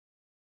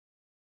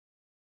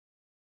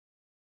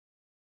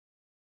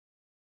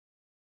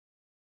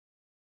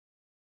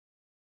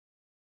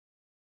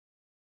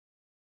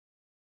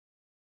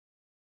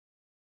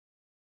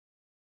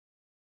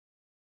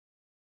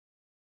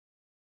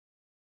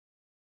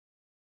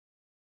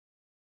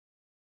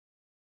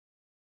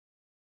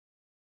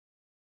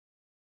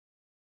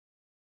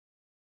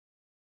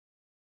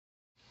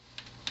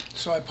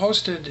So I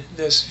posted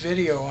this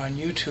video on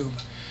YouTube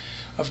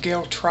of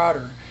Gail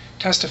Trotter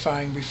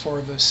testifying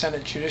before the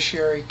Senate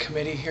Judiciary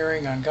Committee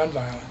hearing on gun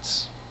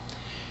violence.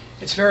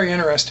 It's very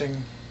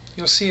interesting.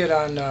 You'll see it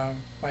on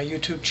my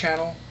YouTube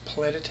channel,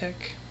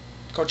 Polititick.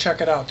 Go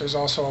check it out. There's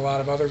also a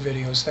lot of other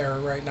videos there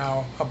right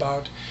now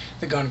about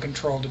the gun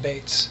control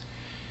debates.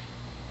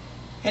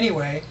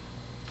 Anyway,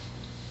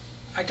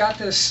 I got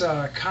this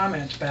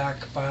comment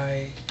back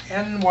by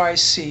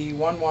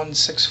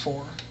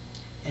NYC1164,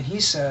 and he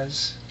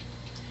says,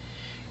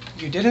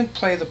 "You didn't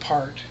play the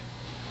part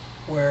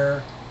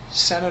where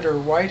Senator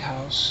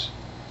Whitehouse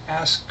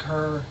asked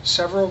her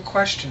several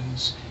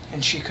questions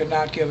and she could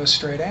not give a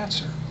straight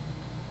answer.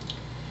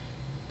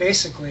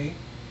 Basically,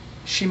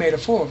 she made a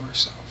fool of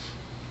herself."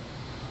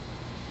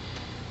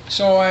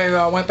 So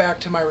I went back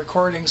to my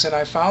recordings and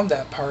I found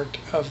that part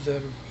of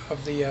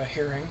the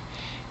hearing,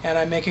 and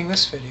I'm making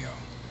this video.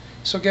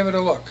 So give it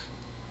a look.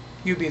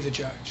 You be the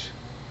judge.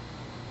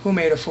 Who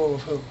made a fool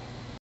of who?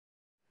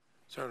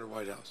 Senator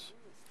Whitehouse.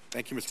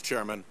 Thank you, Mr.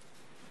 Chairman.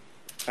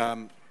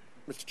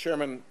 Mr.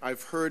 Chairman,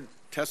 I've heard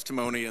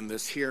testimony in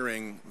this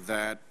hearing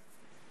that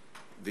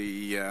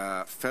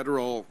the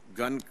federal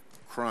gun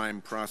crime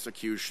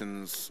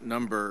prosecutions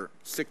number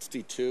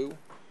 62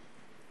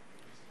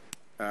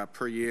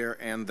 per year,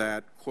 and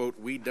that, quote,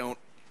 "we don't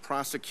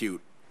prosecute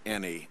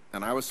any."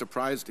 And I was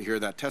surprised to hear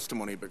that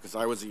testimony because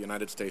I was a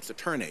United States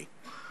attorney.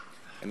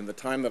 And in the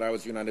time that I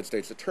was a United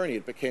States attorney,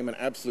 it became an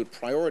absolute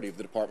priority of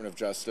the Department of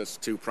Justice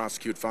to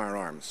prosecute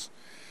firearms.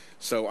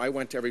 So I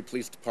went to every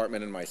police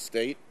department in my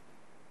state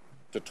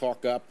to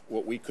talk up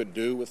what we could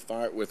do with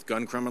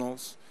gun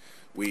criminals.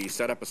 We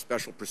set up a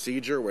special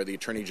procedure where the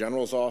Attorney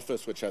General's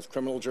office, which has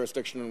criminal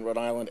jurisdiction in Rhode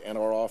Island, and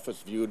our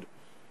office viewed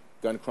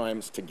gun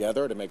crimes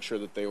together to make sure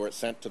that they were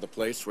sent to the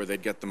place where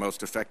they'd get the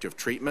most effective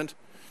treatment.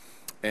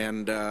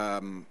 And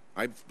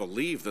I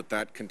believe that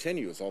that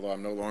continues, although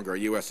I'm no longer a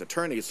U.S.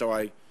 attorney. So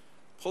I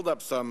pulled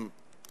up some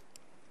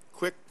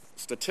quick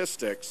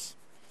statistics,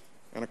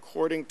 and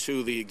according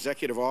to the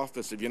Executive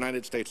Office of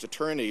United States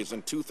Attorneys,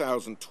 in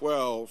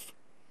 2012,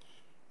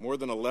 more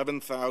than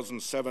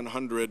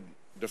 11,700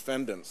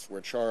 defendants were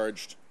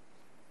charged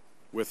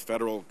with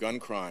federal gun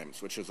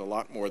crimes, which is a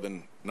lot more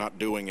than not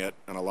doing it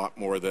and a lot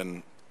more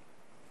than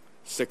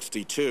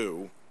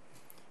 62.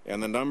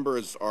 And the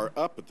numbers are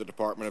up at the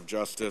Department of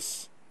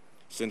Justice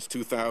since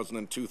 2000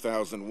 and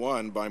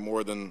 2001 by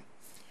more than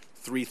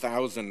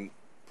 3,000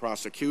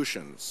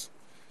 prosecutions.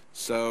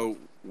 So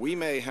we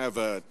may have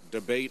a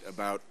debate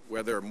about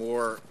whether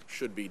more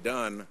should be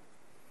done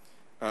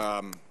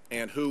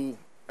and who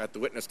at the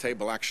witness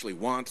table actually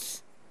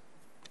wants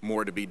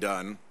more to be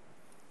done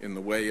in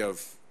the way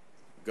of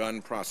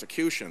gun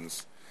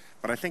prosecutions.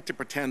 But I think to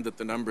pretend that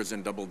the number's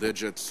in double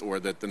digits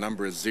or that the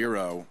number is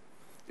zero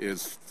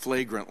is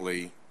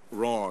flagrantly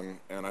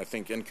wrong, and I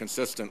think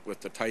inconsistent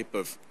with the type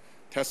of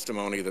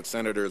testimony that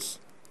senators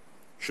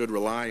should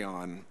rely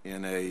on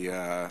in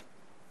a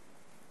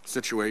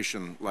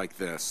situation like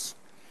this.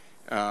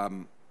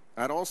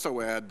 I'd also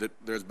add that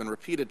there's been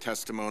repeated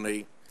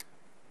testimony,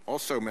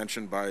 also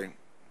mentioned by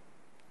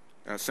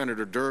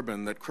Senator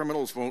Durbin, that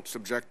criminals won't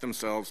subject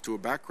themselves to a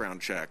background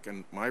check,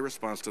 and my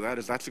response to that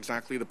is that's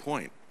exactly the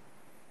point.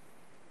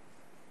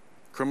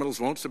 Criminals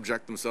won't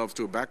subject themselves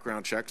to a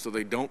background check, so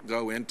they don't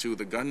go into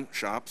the gun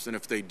shops, and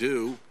if they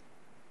do,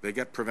 they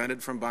get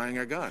prevented from buying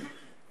a gun.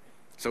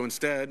 So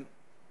instead,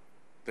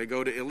 they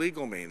go to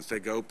illegal means. They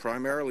go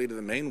primarily to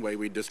the main way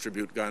we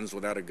distribute guns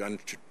without a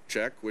gun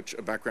check,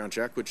 a background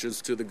check, which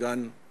is to the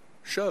gun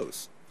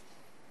shows.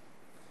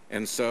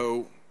 And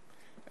so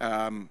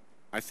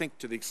I think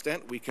to the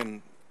extent we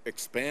can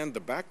expand the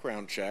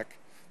background check,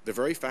 the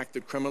very fact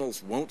that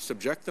criminals won't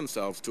subject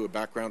themselves to a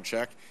background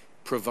check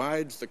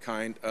provides the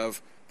kind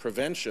of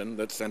prevention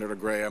that Senator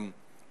Graham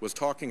was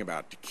talking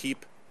about, to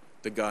keep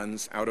the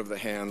guns out of the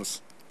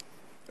hands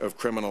of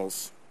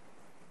criminals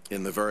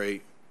in the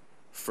very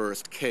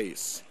first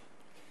case.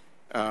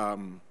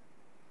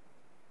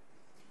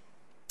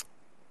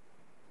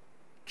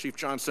 Chief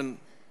Johnson,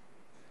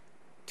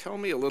 tell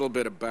me a little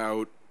bit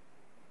about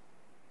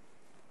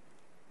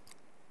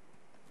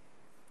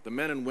the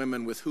men and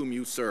women with whom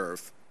you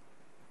serve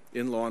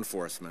in law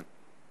enforcement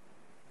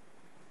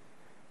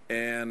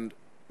and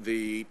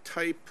the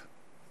type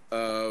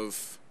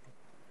of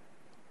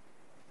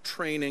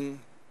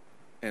training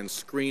and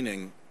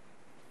screening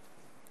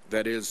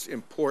that is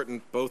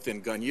important both in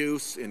gun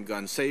use, in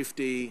gun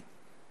safety,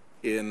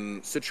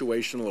 in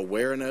situational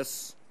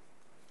awareness,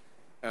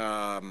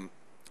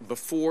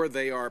 before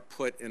they are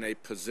put in a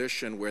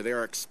position where they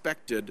are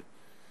expected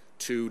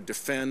to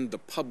defend the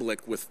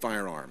public with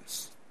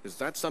firearms. Is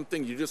that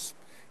something you just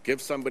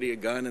give somebody a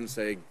gun and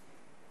say,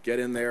 get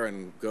in there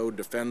and go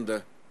defend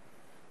the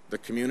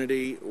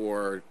community?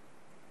 Or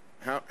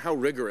how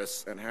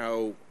rigorous and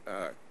how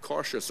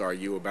cautious are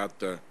you about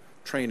the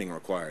training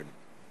required?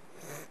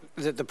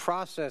 The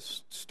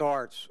process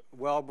starts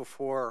well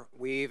before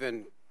we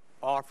even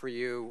offer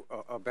you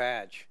a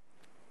badge.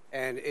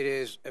 And it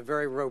is a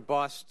very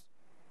robust,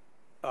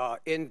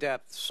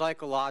 in-depth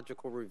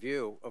psychological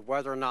review of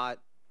whether or not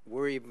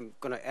we're even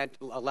going to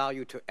allow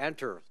you to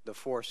enter the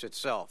force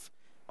itself.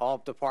 All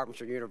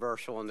departments are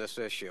universal on this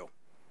issue.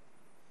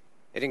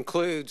 It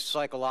includes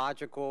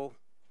psychological,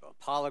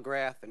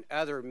 polygraph, and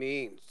other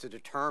means to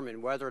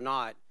determine whether or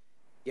not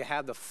you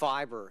have the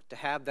fiber to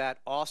have that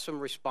awesome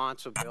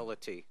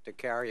responsibility to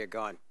carry a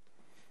gun.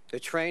 The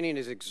training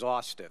is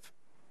exhaustive.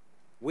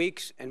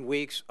 Weeks and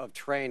weeks of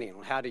training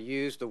on how to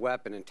use the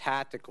weapon and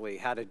tactically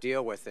how to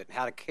deal with it,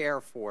 how to care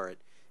for it,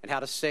 and how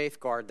to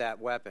safeguard that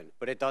weapon.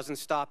 But it doesn't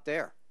stop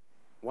there.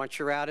 Once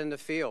you're out in the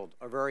field,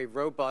 a very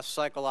robust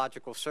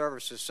psychological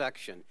services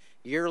section,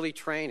 yearly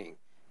training,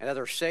 and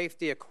other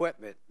safety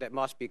equipment that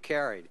must be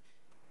carried.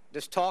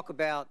 This talk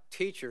about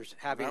teachers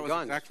having guns. That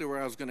was exactly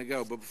where I was going to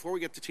go. But before we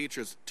get to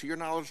teachers, to your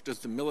knowledge, does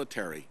the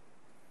military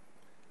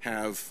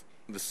have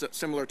the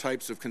similar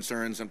types of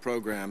concerns and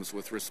programs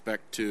with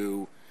respect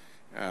to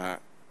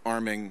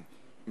arming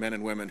men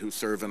and women who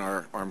serve in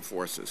our armed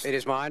forces? It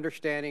is my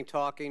understanding,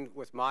 talking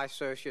with my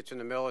associates in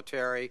the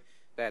military,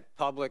 that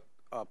public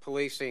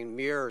policing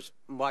mirrors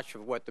much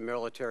of what the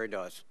military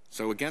does.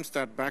 So against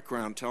that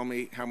background, tell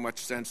me how much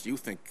sense you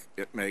think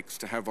it makes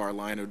to have our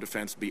line of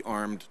defense be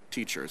armed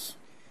teachers.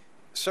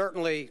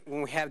 Certainly,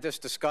 when we have this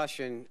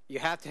discussion, you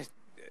have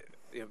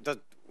to,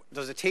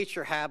 does a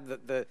teacher have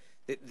the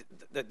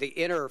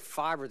inner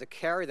fiber to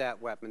carry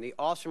that weapon, the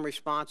awesome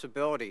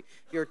responsibility?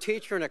 You're a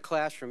teacher in a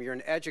classroom, you're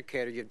an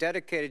educator, you've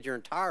dedicated your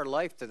entire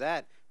life to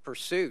that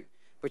pursuit,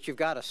 but you've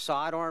got a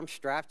sidearm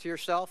strapped to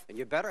yourself, and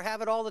you better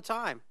have it all the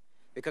time,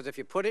 because if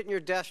you put it in your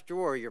desk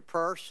drawer, or your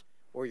purse,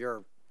 or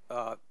your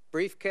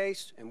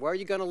briefcase, and where are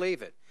you going to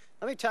leave it?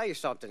 Let me tell you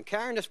something.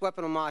 Carrying this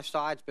weapon on my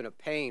side's been a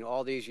pain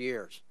all these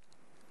years.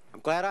 I'm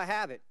glad I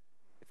have it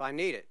if I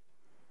need it.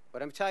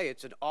 But I'm telling you,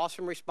 it's an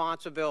awesome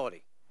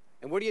responsibility.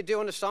 And what do you do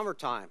in the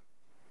summertime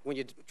when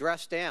you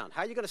dress down?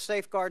 How are you going to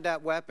safeguard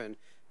that weapon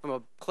from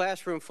a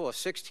classroom full of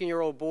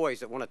 16-year-old boys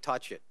that want to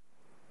touch it?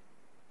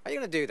 How are you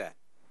going to do that?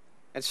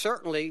 And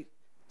certainly,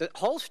 the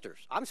holsters.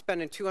 I'm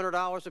spending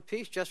 $200 a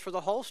piece just for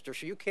the holster,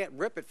 so you can't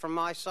rip it from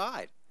my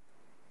side.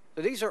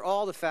 So these are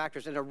all the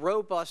factors in a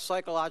robust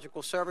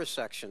psychological service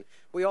section.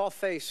 We all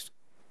face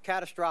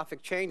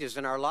catastrophic changes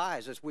in our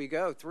lives as we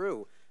go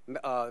through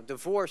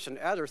divorce and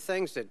other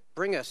things that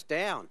bring us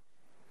down.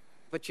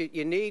 But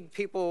you need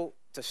people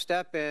to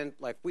step in,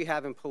 like we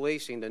have in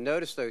policing, to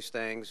notice those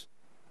things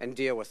and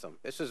deal with them.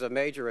 This is a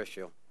major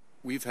issue.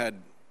 We've had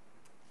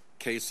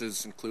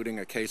cases, including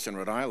a case in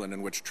Rhode Island,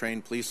 in which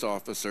trained police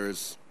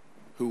officers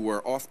who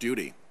were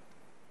off-duty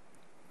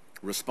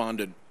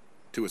responded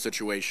to a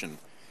situation.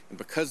 And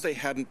because they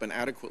hadn't been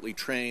adequately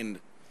trained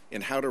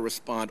in how to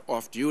respond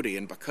off-duty,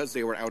 and because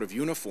they were out of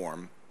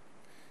uniform,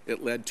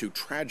 it led to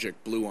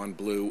tragic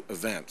blue-on-blue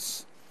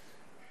events.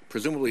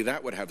 Presumably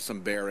that would have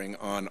some bearing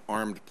on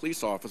armed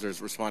police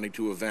officers responding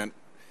to an event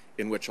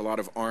in which a lot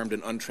of armed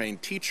and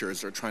untrained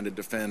teachers are trying to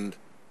defend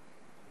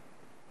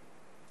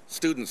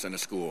students in a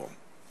school.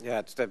 Yeah,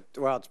 it's a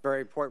very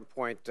important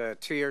point.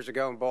 2 years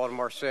ago in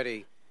Baltimore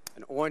City,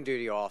 an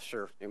on-duty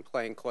officer in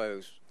plain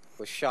clothes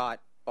was shot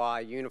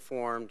by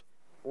uniformed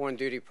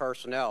on-duty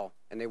personnel,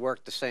 and they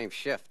worked the same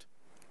shift.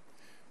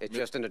 It's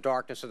just in the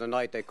darkness of the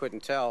night they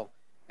couldn't tell.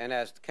 And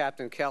as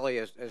Captain Kelly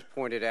has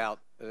pointed out,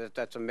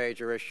 that's a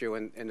major issue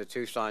in the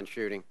Tucson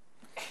shooting.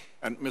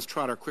 And Ms.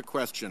 Trotter, quick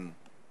question.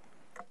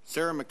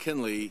 Sarah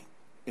McKinley,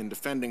 in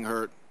defending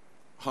her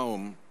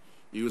home,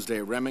 used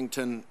a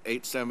Remington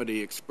 870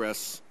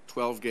 Express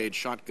 12-gauge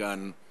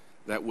shotgun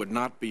that would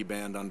not be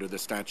banned under the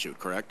statute,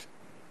 correct?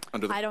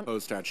 Under the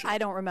proposed statute. I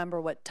don't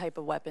remember what type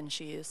of weapon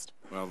she used.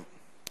 Well,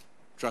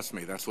 trust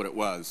me, that's what it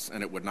was,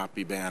 and it would not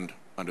be banned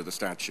under the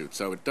statute.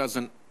 So it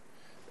doesn't,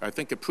 I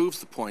think it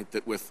proves the point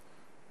that with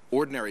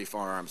ordinary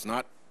firearms,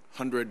 not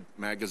 100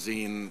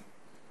 magazine,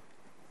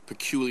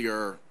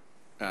 peculiar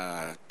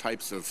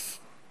types of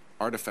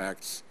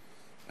artifacts,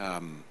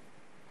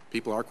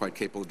 people are quite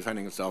capable of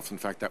defending themselves. In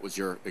fact, that was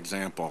your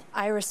example.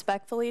 I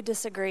respectfully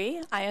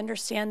disagree. I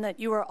understand that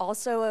you were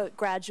also a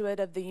graduate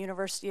of the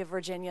University of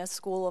Virginia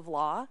School of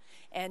Law,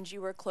 and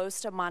you were close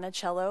to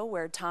Monticello,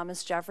 where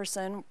Thomas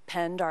Jefferson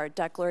penned our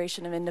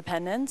Declaration of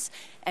Independence,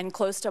 and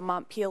close to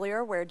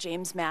Montpelier, where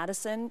James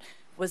Madison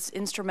was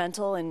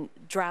instrumental in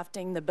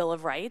drafting the Bill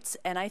of Rights.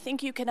 And I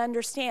think you can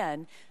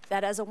understand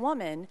that as a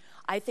woman,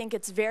 I think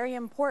it's very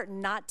important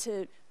not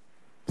to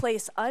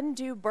place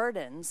undue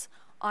burdens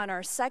on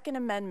our Second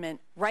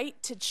Amendment right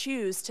to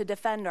choose to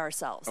defend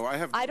ourselves. Oh,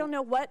 I don't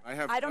know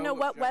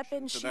what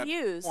weapon she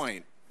used.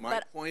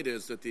 My point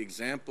is that the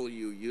example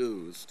you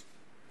used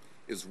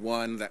is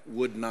one that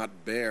would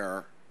not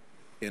bear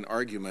in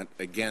argument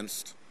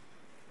against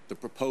the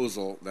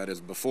proposal that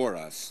is before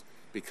us,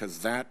 because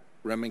that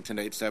Remington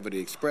 870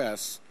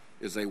 Express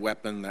is a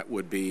weapon that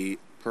would be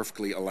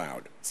perfectly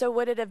allowed. So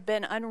would it have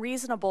been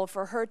unreasonable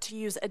for her to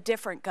use a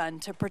different gun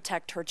to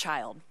protect her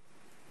child?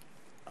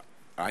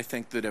 I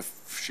think that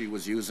if she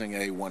was using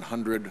a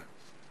 100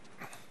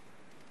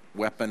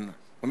 weapon,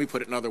 let me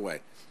put it another way,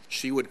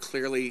 she would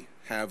clearly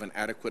have an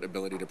adequate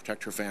ability to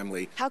protect her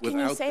family How can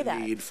you say without the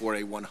that? need for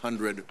a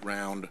 100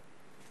 round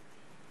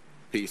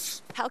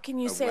piece. How can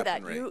you of say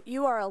that? weaponry.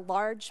 You are a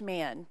large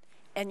man,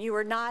 and you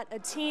are not a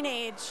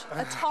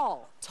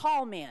tall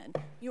man.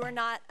 You are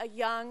not a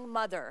young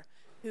mother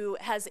who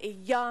has a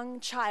young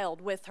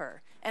child with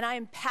her. And I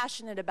am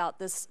passionate about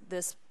this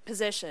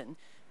position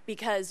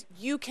because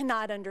you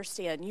cannot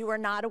understand. You are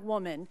not a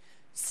woman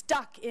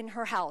stuck in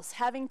her house,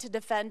 having to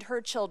defend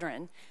her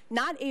children,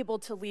 not able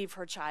to leave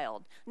her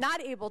child, not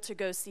able to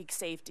go seek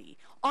safety,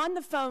 on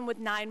the phone with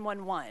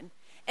 911.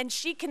 And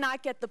she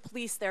cannot get the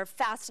police there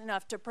fast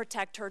enough to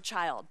protect her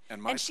child.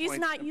 And she's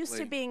not used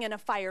to being in a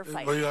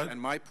firefight. And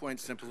my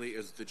point simply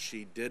is that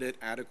she did it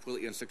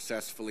adequately and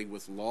successfully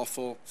with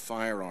lawful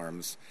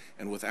firearms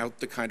and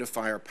without the kind of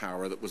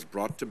firepower that was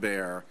brought to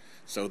bear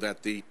so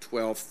that the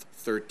 12th,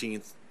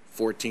 13th,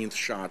 14th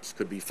shots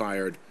could be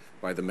fired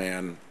by the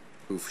man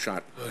who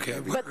shot. Okay,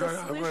 I'm going to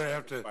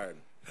have to,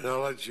 and I'll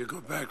let you go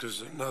back to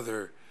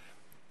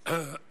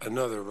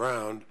another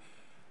round.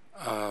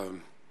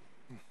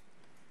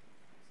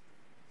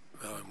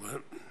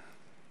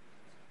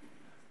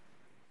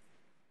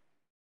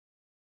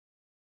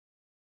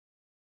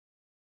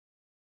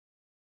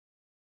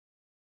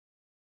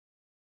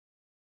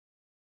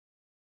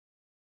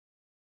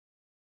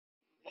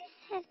 This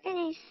has been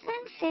a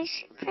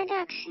Sunfish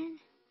production.